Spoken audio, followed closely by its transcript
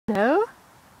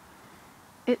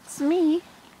it's me,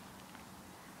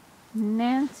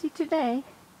 Nancy today.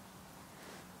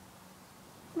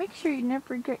 Make sure you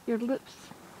never get your lips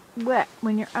wet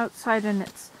when you're outside and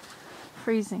it's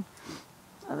freezing.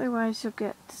 Otherwise you'll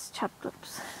get chapped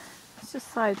lips. It's just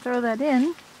thought I'd throw that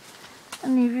in.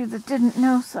 Any of you that didn't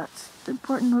know such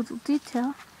important little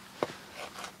detail.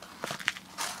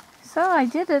 So I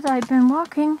did it. I've been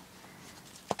walking.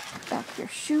 Back your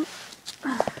shoe.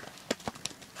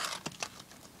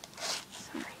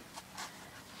 Sorry.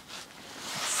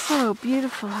 So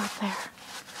beautiful out there.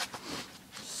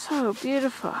 So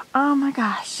beautiful. Oh my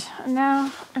gosh.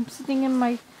 Now I'm sitting in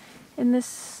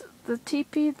the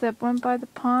teepee that went by the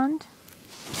pond.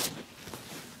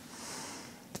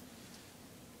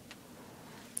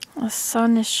 The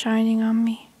sun is shining on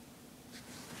me.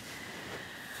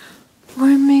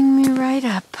 Warming me right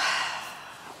up.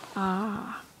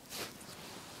 Ah.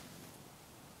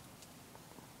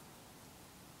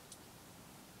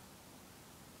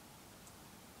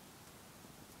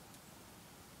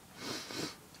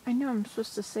 I know I'm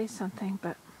supposed to say something,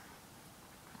 but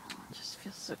it just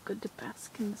feels so good to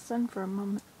bask in the sun for a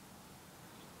moment.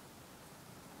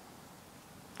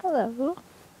 Hello.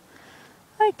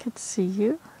 I could see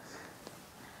you.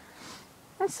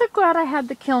 I'm so glad I had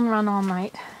the kiln run all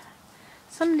night.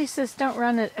 Somebody says don't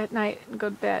run it at night and go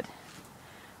to bed.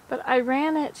 But I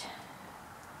ran it.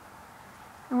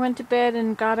 I went to bed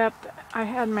and got up. I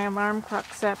had my alarm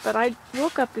clock set, but I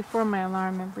woke up before my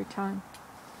alarm every time.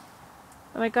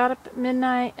 But I got up at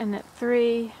midnight and at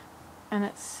 3 and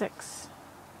at 6.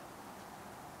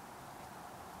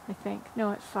 I think.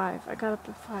 No, at 5. I got up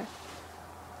at 5.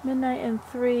 Midnight and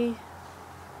 3.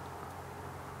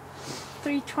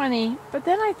 3:20, but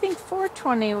then I think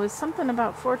 4:20 was something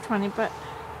about 4:20, but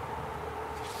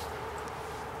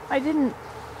I didn't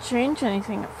change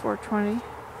anything at 4:20.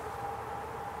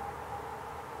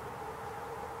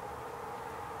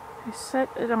 I set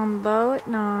it on low at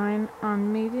 9,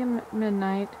 on medium at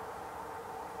midnight,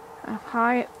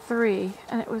 high at 3,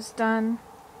 and it was done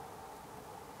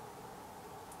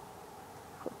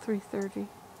at 3:30.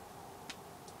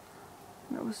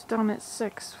 It was done at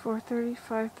 6, 4:30,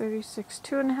 5:30, 6,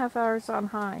 2.5 hours on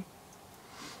high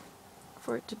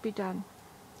for it to be done.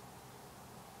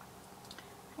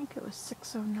 I think it was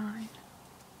 6:09.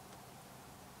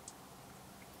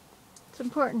 It's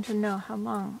important to know how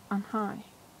long on high.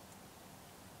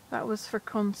 That was for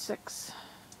cone 6.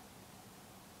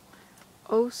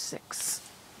 06.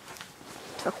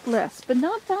 Took less, but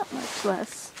not that much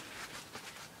less.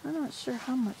 I'm not sure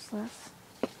how much less.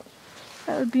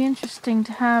 That would be interesting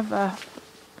to have a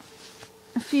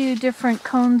few different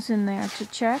cones in there to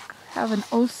check. Have an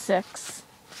 06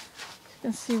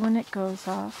 and see when it goes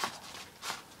off.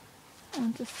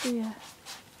 And to see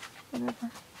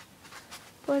whatever.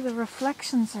 Boy, the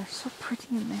reflections are so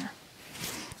pretty in there.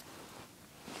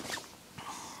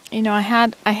 You know, I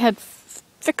had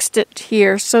fixed it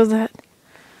here so that.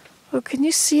 Oh, can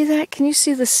you see that? Can you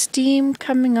see the steam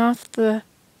coming off the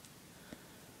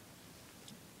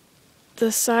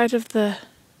side of the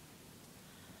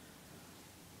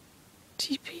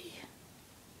teepee?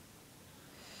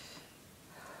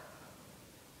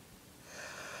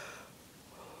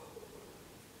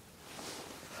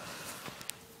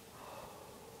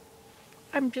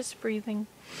 I'm just breathing.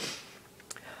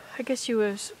 I guess you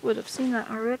would have seen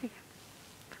that already.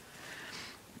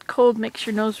 Cold makes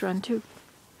your nose run too.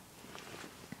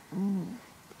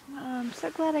 I'm so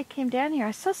glad I came down here.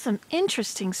 I saw some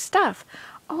interesting stuff.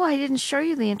 Oh, I didn't show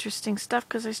you the interesting stuff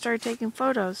because I started taking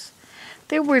photos.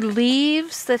 There were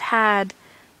leaves that had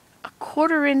a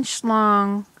 1/4 inch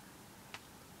long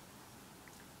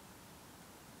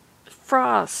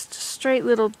frost, straight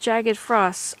little jagged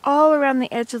frosts all around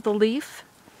the edge of the leaf.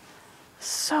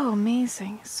 So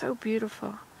amazing, so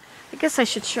beautiful. I guess I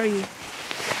should show you.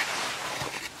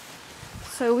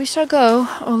 So we shall go.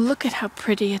 Oh, look at how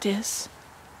pretty it is.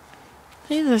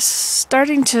 See, they're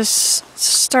starting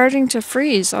to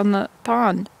freeze on the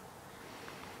pond.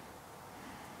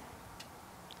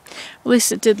 At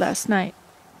least it did last night.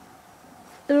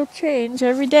 It'll change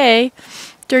every day.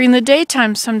 During the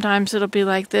daytime, sometimes it'll be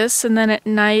like this, and then at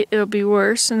night it'll be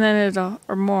worse, and then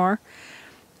or more.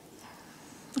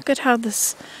 Look at how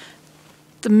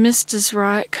the mist is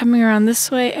coming around this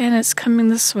way, and it's coming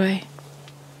this way.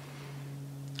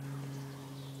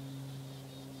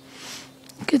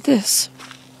 Look at this.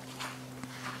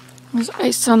 There's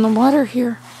ice on the water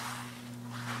here.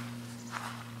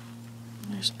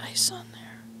 There's ice on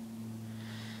there.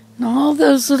 And all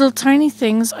those little tiny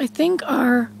things, I think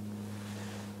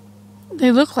they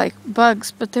look like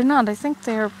bugs, but they're not. I think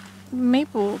they're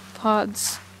maple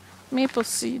pods, maple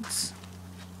seeds.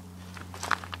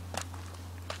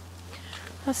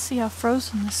 Let's see how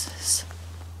frozen this is.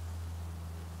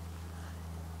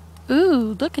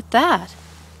 Ooh, look at that.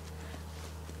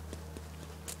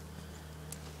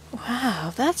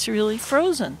 Wow, that's really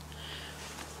frozen.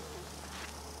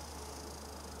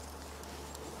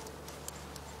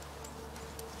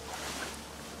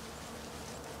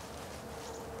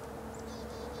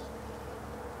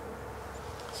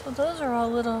 So those are all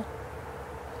little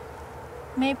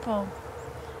maple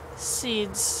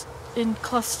seeds in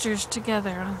clusters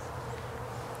together.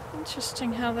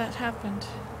 Interesting how that happened.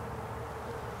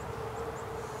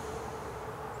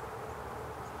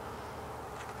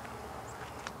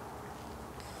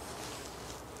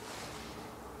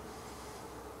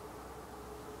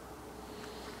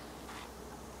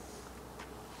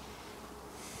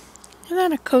 Isn't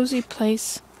that a cozy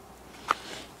place?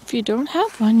 If you don't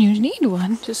have one, you need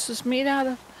one. This is made out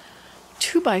of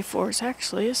 2x4s,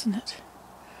 actually, isn't it?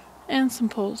 And some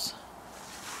poles.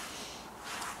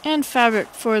 And fabric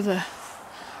for the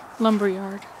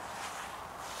lumberyard.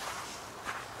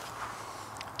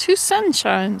 2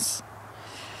 sunshines.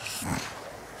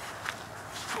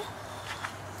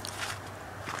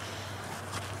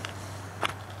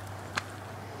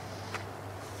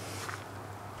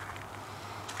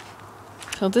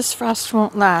 So this frost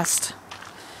won't last.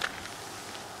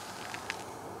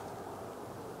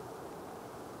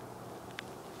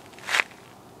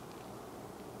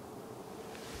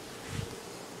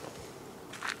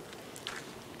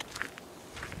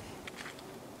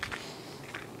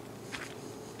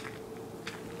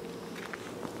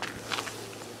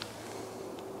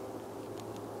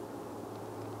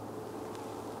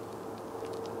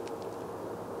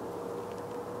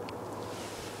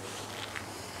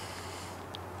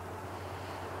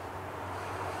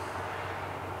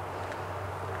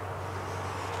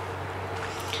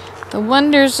 The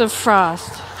wonders of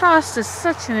frost. Frost is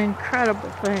such an incredible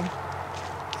thing.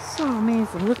 So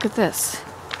amazing. Look at this.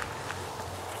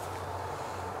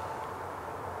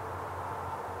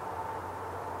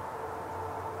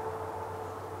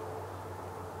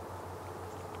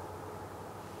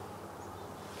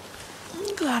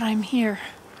 I'm glad I'm here.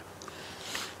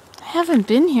 I haven't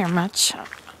been here much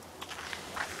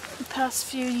the past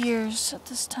few years at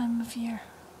this time of year.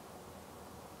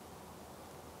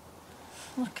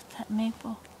 Look at that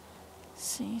maple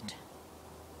seed.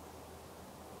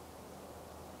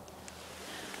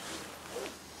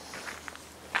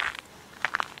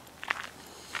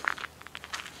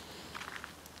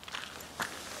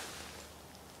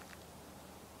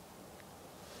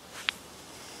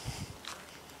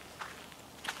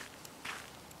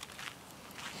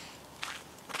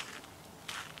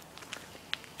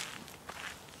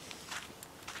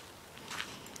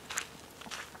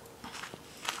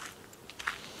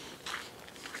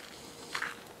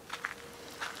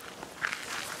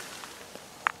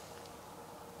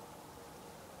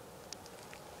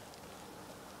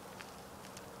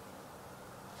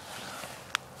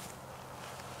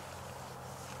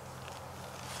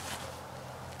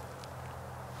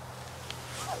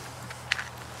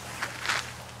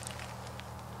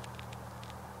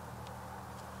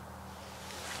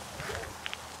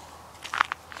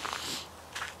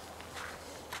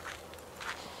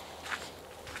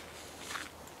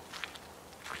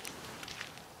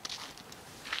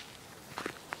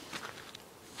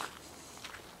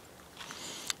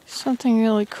 Something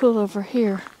really cool over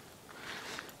here.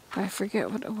 I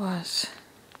forget what it was.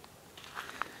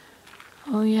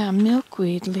 Oh yeah,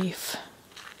 milkweed leaf.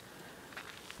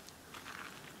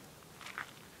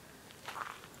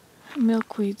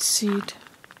 Milkweed seed.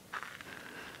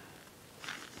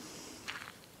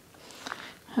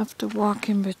 Have to walk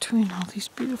in between all these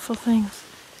beautiful things.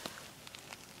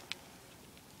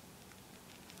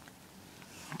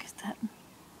 Look at that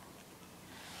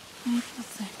maple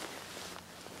thing.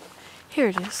 Here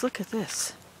it is, look at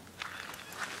this.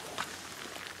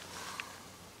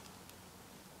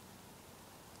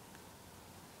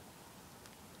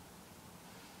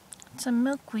 It's a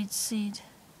milkweed seed.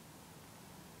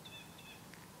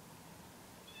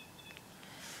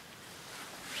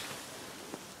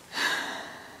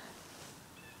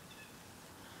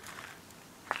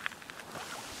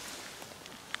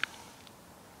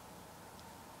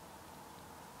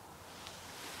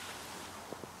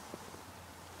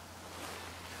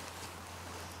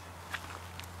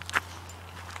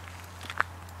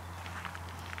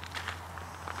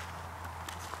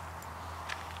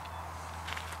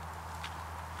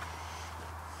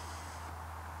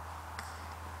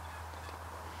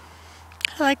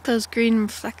 I like those green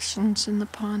reflections in the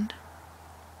pond.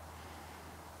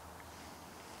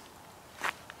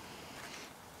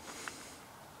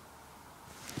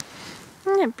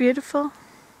 Isn't it beautiful?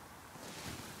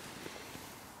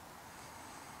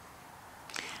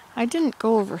 I didn't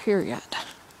go over here yet.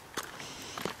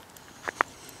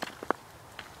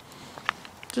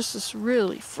 This is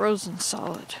really frozen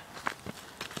solid.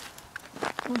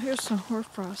 Well, here's some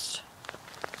hoarfrost.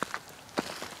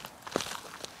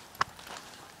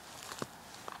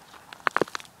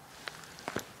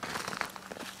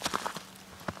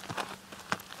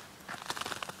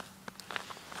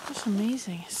 That's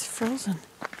amazing. It's frozen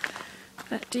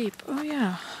that deep. Oh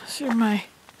yeah, these are my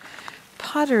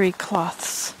pottery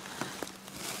cloths.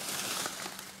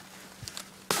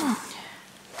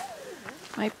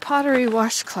 My pottery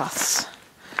washcloths,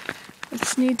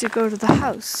 which need to go to the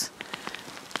house.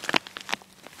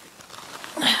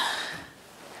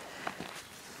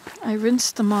 I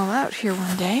rinsed them all out here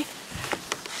one day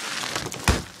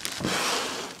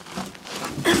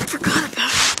and forgot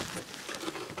about it.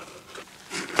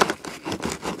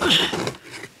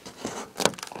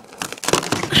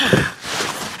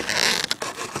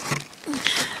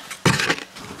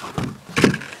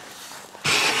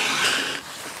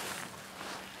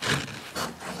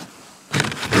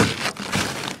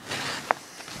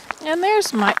 And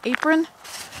there's my apron.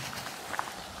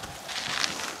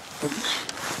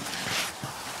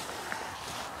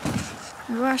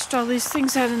 I washed all these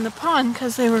things out in the pond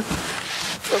because they were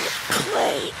full of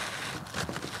clay.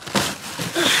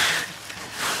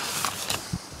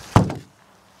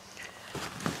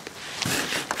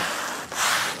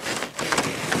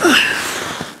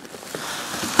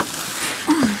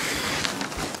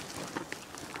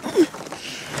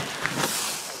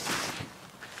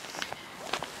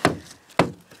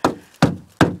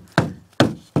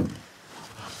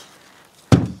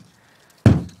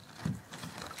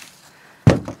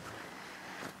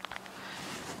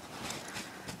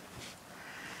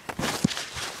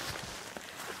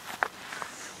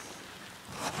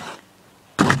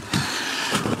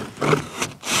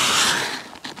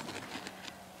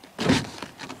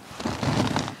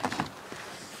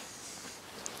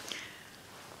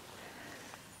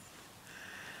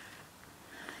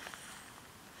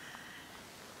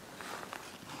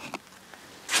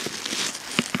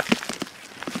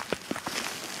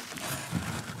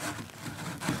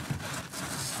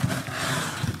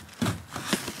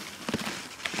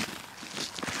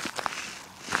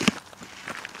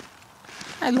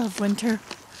 I love winter.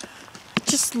 I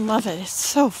just love it. It's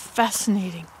so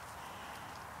fascinating.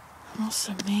 Most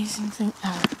amazing thing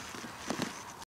ever.